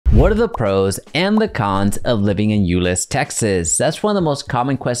What are the pros and the cons of living in Euless, Texas? That's one of the most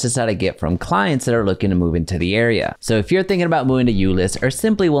common questions that I get from clients that are looking to move into the area. So if you're thinking about moving to Euless or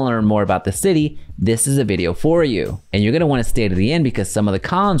simply want to learn more about the city, this is a video for you. And you're going to want to stay to the end because some of the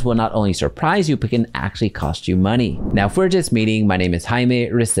cons will not only surprise you, but can actually cost you money. Now, if we're just meeting, my name is Jaime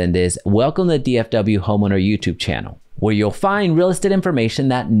Resendez. Welcome to the DFW Homeowner YouTube channel, where you'll find real estate information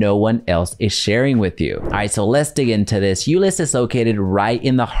that no one else is sharing with you. All right, so let's dig into this. Euless is located right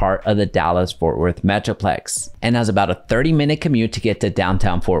in the heart of the Dallas-Fort Worth Metroplex and has about a 30-minute commute to get to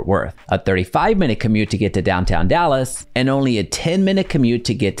downtown Fort Worth, a 35-minute commute to get to downtown Dallas, and only a 10-minute commute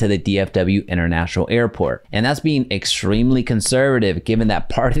to get to the DFW International Airport. And that's being extremely conservative given that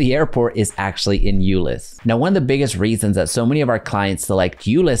part of the airport is actually in Euless. Now, one of the biggest reasons that so many of our clients select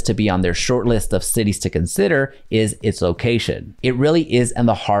Euless to be on their short list of cities to consider is its location. It really is in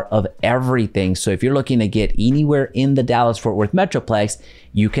the heart of everything. So if you're looking to get anywhere in the Dallas-Fort Worth Metroplex,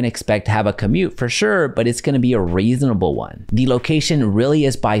 you can expect to have a commute for sure, but it's going to be a reasonable one. The location really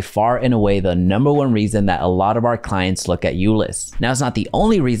is by far and away the #1 reason that a lot of our clients look at Euless. Now, it's not the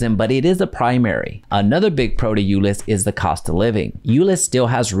only reason, but it is a primary. Another big pro to Euless is the cost of living. Euless still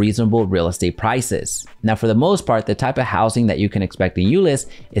has reasonable real estate prices. Now, for the most part, the type of housing that you can expect in Euless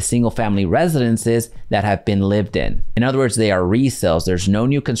is single-family residences that have been lived in. In other words, they are resales. There's no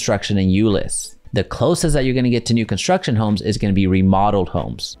new construction in Euless. The closest that you're going to get to new construction homes is going to be remodeled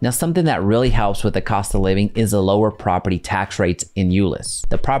homes. Now, something that really helps with the cost of living is the lower property tax rates in Euless.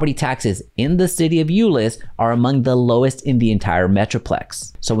 The property taxes in the city of Euless are among the lowest in the entire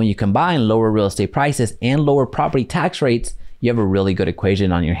Metroplex. So when you combine lower real estate prices and lower property tax rates, you have a really good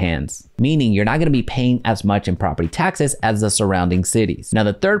equation on your hands, meaning you're not going to be paying as much in property taxes as the surrounding cities. Now,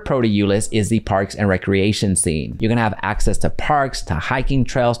 the third pro to Euless is the parks and recreation scene. You're going to have access to parks, to hiking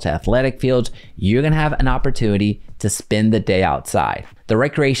trails, to athletic fields. You're going to have an opportunity to spend the day outside. The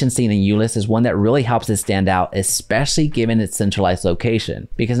recreation scene in Euless is one that really helps it stand out, especially given its centralized location,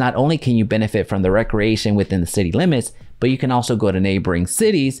 because not only can you benefit from the recreation within the city limits, but you can also go to neighboring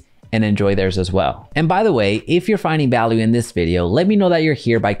cities and enjoy theirs as well. And by the way, if you're finding value in this video, let me know that you're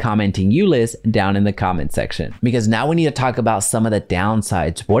here by commenting Euless down in the comment section, because now we need to talk about some of the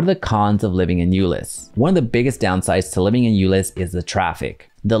downsides. What are the cons of living in Euless? One of the biggest downsides to living in Euless is the traffic.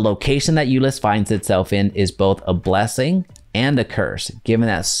 The location that Euless finds itself in is both a blessing and a curse, given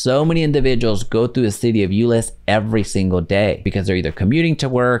that so many individuals go through the city of Euless every single day because they're either commuting to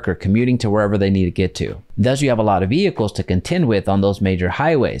work or commuting to wherever they need to get to. Thus, you have a lot of vehicles to contend with on those major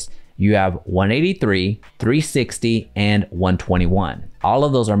highways. You have 183, 360, and 121. All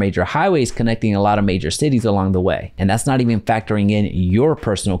of those are major highways connecting a lot of major cities along the way. And that's not even factoring in your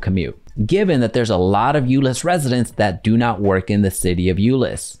personal commute, given that there's a lot of Euless residents that do not work in the city of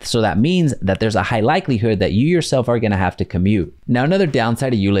Euless. So that means that there's a high likelihood that you yourself are going to have to commute. Now, another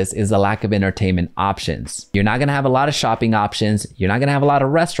downside of Euless is the lack of entertainment options. You're not going to have a lot of shopping options, you're not going to have a lot of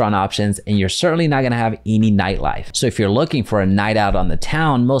restaurant options, and you're certainly not going to have any nightlife. So if you're looking for a night out on the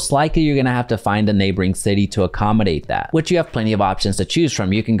town, most likely you're going to have to find a neighboring city to accommodate that, which you have plenty of options to choose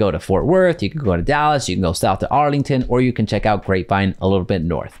from. You can go to Fort Worth, you can go to Dallas, you can go south to Arlington, or you can check out Grapevine a little bit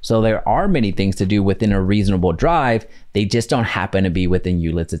north. So there are many things to do within a reasonable drive. They just don't happen to be within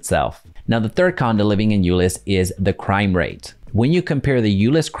Euless itself. Now, the third con to living in Euless is the crime rate. When you compare the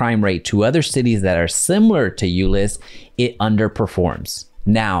Euless crime rate to other cities that are similar to Euless, it underperforms.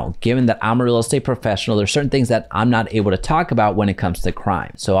 Now, given that I'm a real estate professional, there's certain things that I'm not able to talk about when it comes to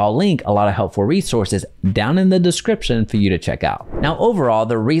crime. So I'll link a lot of helpful resources down in the description for you to check out. Now, overall,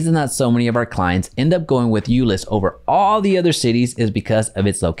 the reason that so many of our clients end up going with Euless over all the other cities is because of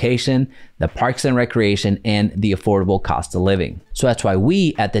its location, the parks and recreation, and the affordable cost of living. So that's why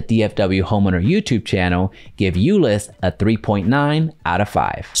we at the DFW Homeowner YouTube channel give Euless a 3.9 out of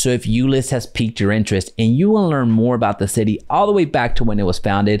 5. So if Euless has piqued your interest and you want to learn more about the city all the way back to when it was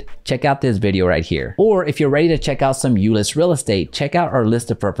founded, check out this video right here. Or if you're ready to check out some Euless real estate, check out our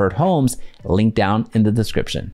list of preferred homes linked down in the description.